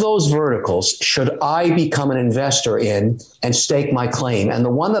 which of those verticals should I become an investor in and stake my claim? And the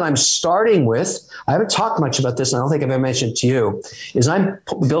one that I'm starting with, I haven't talked much about this, and I don't think I've ever mentioned it to you, is I'm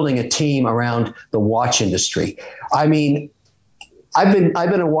building a team around the watch industry. I mean, I've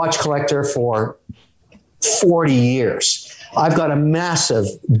been a watch collector for 40 years. I've got a massive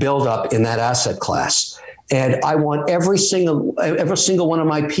buildup in that asset class. And I want every single one of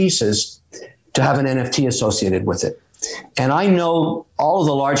my pieces to have an NFT associated with it. And I know all of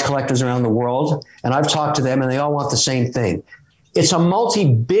the large collectors around the world, and I've talked to them, and they all want the same thing. It's a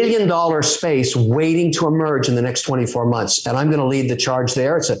multi-billion-dollar space waiting to emerge in the next 24 months. And I'm going to lead the charge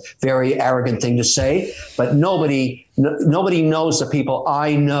there. It's a very arrogant thing to say, but nobody knows the people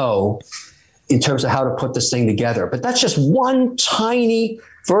I know in terms of how to put this thing together. But that's just one tiny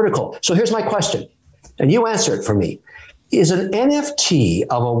vertical. So here's my question, and you answer it for me. Is an NFT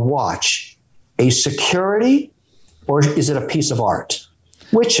of a watch a security, or is it a piece of art?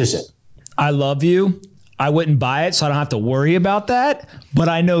 Which is it? I love you. I wouldn't buy it, so I don't have to worry about that. But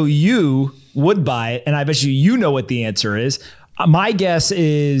I know you would buy it, and I bet you know what the answer is. My guess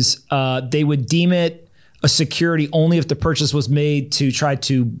is they would deem it a security only if the purchase was made to try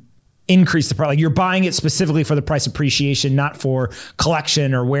to increase the price. Like, you're buying it specifically for the price appreciation, not for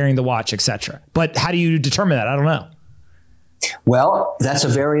collection or wearing the watch, etc. But how do you determine that? I don't know. Well, that's a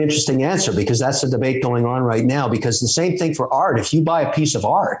very interesting answer, because that's the debate going on right now. Because the same thing for art. If you buy a piece of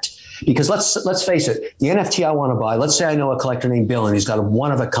art, because let's face it, the NFT I want to buy, let's say I know a collector named Bill, and he's got a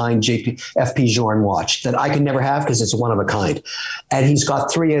one-of-a-kind FP Journe watch that I can never have because it's one of a kind. And he's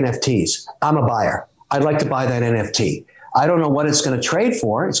got 3 NFTs. I'm a buyer. I'd like to buy that NFT. I don't know what it's going to trade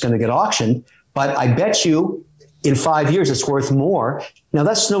for. It's going to get auctioned, but I bet you in 5 years it's worth more. Now,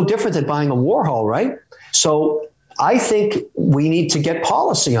 that's no different than buying a Warhol, right? So I think we need to get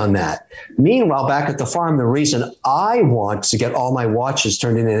policy on that. Meanwhile, back at the farm, the reason I want to get all my watches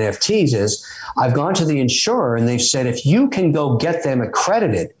turned into NFTs is I've gone to the insurer and they've said, if you can go get them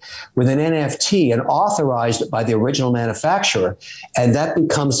accredited with an NFT and authorized by the original manufacturer, and that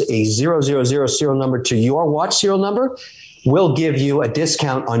becomes a 000 serial number to your watch serial number, we'll give you a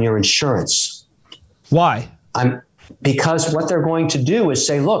discount on your insurance. Why? Because what they're going to do is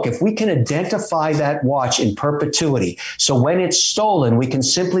say, look, if we can identify that watch in perpetuity, so when it's stolen, we can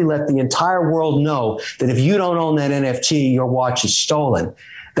simply let the entire world know that if you don't own that NFT, your watch is stolen.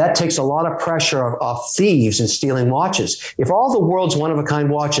 That takes a lot of pressure off thieves in stealing watches. If all the world's one-of-a-kind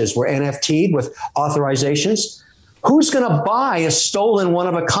watches were NFT'd with authorizations, who's going to buy a stolen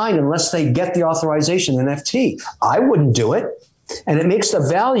one-of-a-kind unless they get the authorization NFT? I wouldn't do it. And it makes the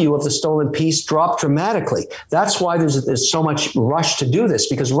value of the stolen piece drop dramatically. That's why there's so much rush to do this,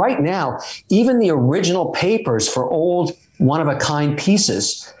 because right now, even the original papers for old one-of-a-kind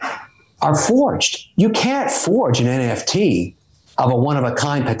pieces are forged. You can't forge an NFT of a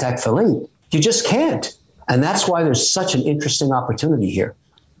one-of-a-kind Patek Philippe. You just can't. And that's why there's such an interesting opportunity here.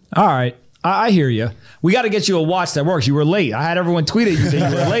 All right. I hear you. We got to get you a watch that works. You were late. I had everyone tweet at you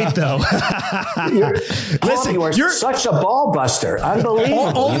that you were late, though. Listen, you're such a ball buster.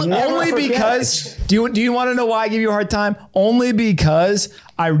 Unbelievable. Only because, do you want to know why I give you a hard time? Only because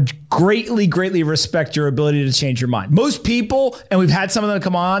I greatly, greatly respect your ability to change your mind. Most people, and we've had some of them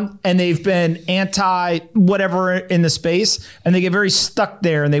come on, and they've been anti whatever in the space, and they get very stuck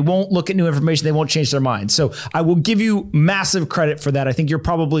there, and they won't look at new information. They won't change their mind. So I will give you massive credit for that. I think you're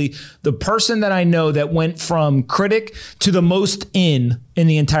probably the person that I know that went from critic to the most in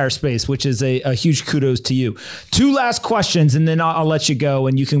the entire space, which is a huge kudos to you. 2 last questions, and then I'll let you go,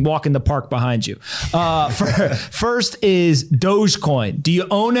 and you can walk in the park behind you. First is Dogecoin. Do you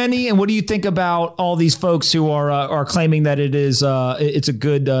own any? And what do you think about all these folks who are claiming that it's a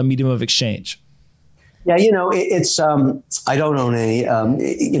good medium of exchange? Yeah, it's I don't own any. And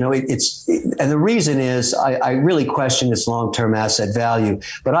the reason is I really question its long-term asset value,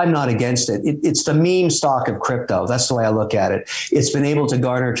 but I'm not against it. It's the meme stock of crypto. That's the way I look at it. It's been able to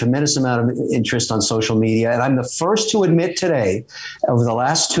garner a tremendous amount of interest on social media, and I'm the first to admit today, over the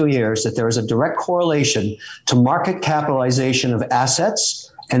last 2 years, that there is a direct correlation to market capitalization of assets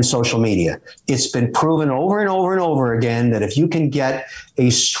and social media. It's been proven over and over and over again that if you can get a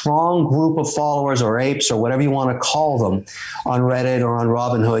strong group of followers or apes or whatever you want to call them on Reddit or on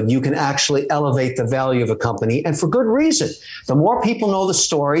Robinhood, you can actually elevate the value of a company, and for good reason. The more people know the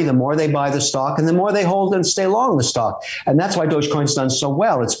story, the more they buy the stock, and the more they hold and stay long the stock. And that's why Dogecoin's done so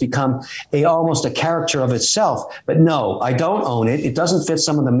well. It's become almost a character of itself. But no, I don't own it. It doesn't fit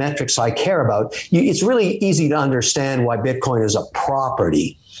some of the metrics I care about. It's really easy to understand why Bitcoin is a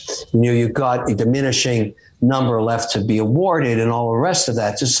property. You've got a diminishing number left to be awarded and all the rest of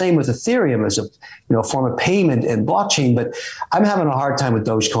that. It's the same with Ethereum as a form of payment and blockchain. But I'm having a hard time with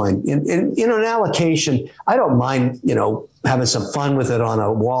Dogecoin. In an allocation, I don't mind, having some fun with it on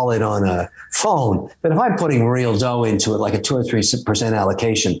a wallet, on a phone. But if I'm putting real dough into it, like a 2 or 3%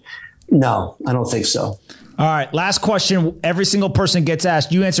 allocation, no, I don't think so. All right. Last question. Every single person gets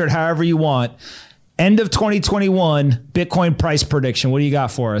asked. You answer it however you want. End of 2021, Bitcoin price prediction. What do you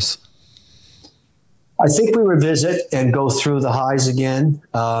got for us? I think we revisit and go through the highs again.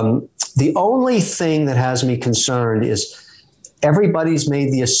 The only thing that has me concerned is everybody's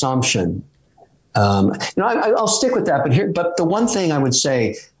made the assumption. I'll stick with that. But the one thing I would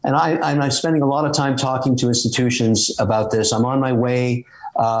say, and I'm spending a lot of time talking to institutions about this. I'm on my way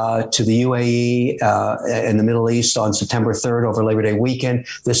to the UAE and the Middle East on September 3rd over Labor Day weekend.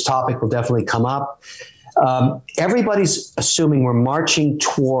 This topic will definitely come up. Everybody's assuming we're marching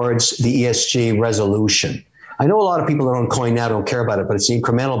towards the ESG resolution. I know a lot of people that own coin now don't care about it, but it's the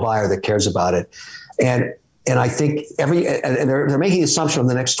incremental buyer that cares about it. And I think they're making the assumption over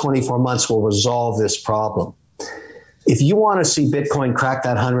the next 24 months will resolve this problem. If you want to see Bitcoin crack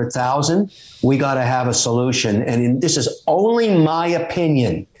that 100,000, we got to have a solution. And this is only my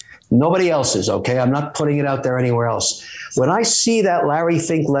opinion. Nobody else's, okay? I'm not putting it out there anywhere else. When I see that Larry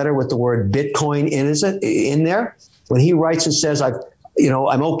Fink letter with the word Bitcoin in there, when he writes and says, I'm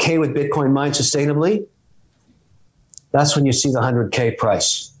okay with Bitcoin mined sustainably, that's when you see the 100K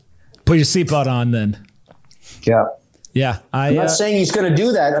price. Put your seatbelt on then. Yeah. Yeah. I'm not saying he's going to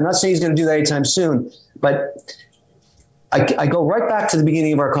do that. I'm not saying he's going to do that anytime soon, but I go right back to the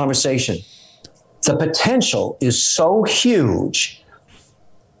beginning of our conversation. The potential is so huge,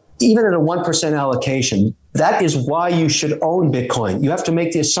 even at a 1% allocation. That is why you should own Bitcoin. You have to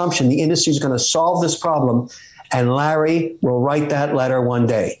make the assumption the industry is going to solve this problem, and Larry will write that letter one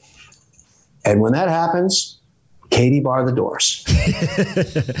day. And when that happens, Katie, bar the doors.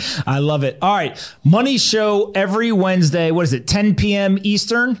 I love it. All right. Money Show every Wednesday. What is it? 10 p.m.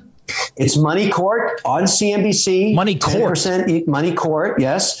 Eastern? It's Money Court on CNBC. Money Court. 10% Money Court,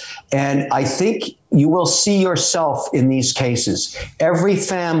 yes. And I think you will see yourself in these cases. Every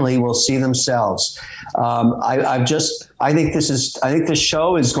family will see themselves. I think this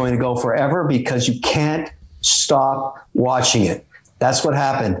show is going to go forever because you can't stop watching it. That's what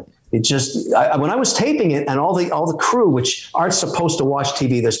happened. It just, when I was taping it, and all the crew, which aren't supposed to watch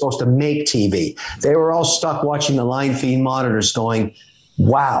TV, they're supposed to make TV. They were all stuck watching the line feed monitors going,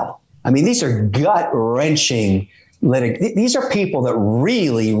 wow. I mean, these are gut-wrenching these are people that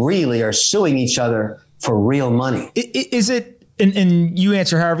really, really are suing each other for real money. Is it, and you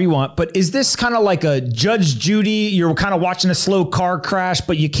answer however you want, but is this kind of like a Judge Judy? You're kind of watching a slow car crash,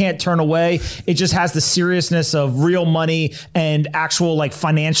 but you can't turn away. It just has the seriousness of real money and actual like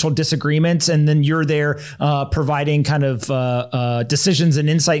financial disagreements. And then you're there providing kind of decisions and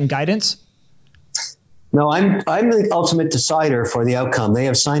insight and guidance. No, I'm the ultimate decider for the outcome. They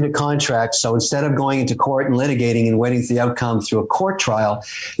have signed a contract. So instead of going into court and litigating and waiting for the outcome through a court trial,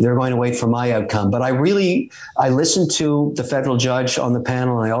 they're going to wait for my outcome. But I listen to the federal judge on the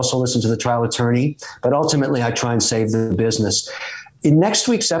panel, and I also listen to the trial attorney. But ultimately, I try and save the business. In next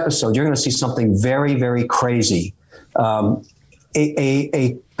week's episode, you're going to see something very, very crazy. A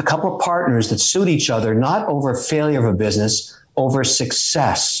couple of partners that sued each other, not over failure of a business, over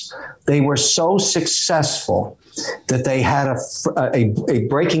success. They were so successful that they had a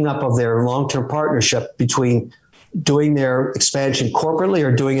breaking up of their long-term partnership between doing their expansion corporately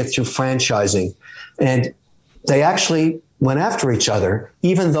or doing it through franchising. And they actually went after each other,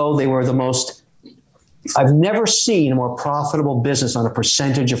 even though they were I've never seen a more profitable business on a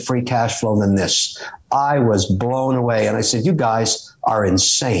percentage of free cash flow than this. I was blown away. And I said, you guys are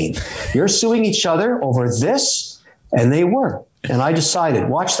insane. You're suing each other over this? And they were. And I decided,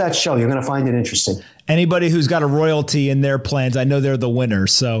 watch that show. You're going to find it interesting. Anybody who's got a royalty in their plans, I know they're the winner.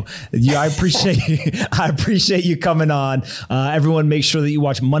 So I appreciate you coming on. Everyone, make sure that you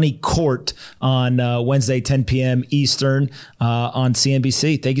watch Money Court on Wednesday, 10 p.m. Eastern on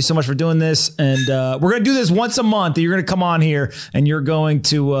CNBC. Thank you so much for doing this. And we're going to do this once a month. You're going to come on here and you're going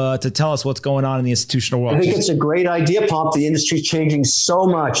to tell us what's going on in the institutional world. I think it's a great idea, Pomp. The industry's changing so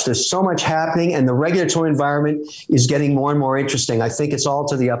much. There's so much happening, and the regulatory environment is getting more and more interesting. I think it's all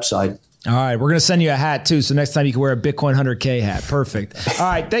to the upside. All right. We're going to send you a hat, too. So next time you can wear a Bitcoin 100K hat. Perfect. All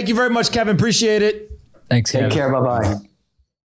right. Thank you very much, Kevin. Appreciate it. Thanks, Kevin. Take care. Bye-bye.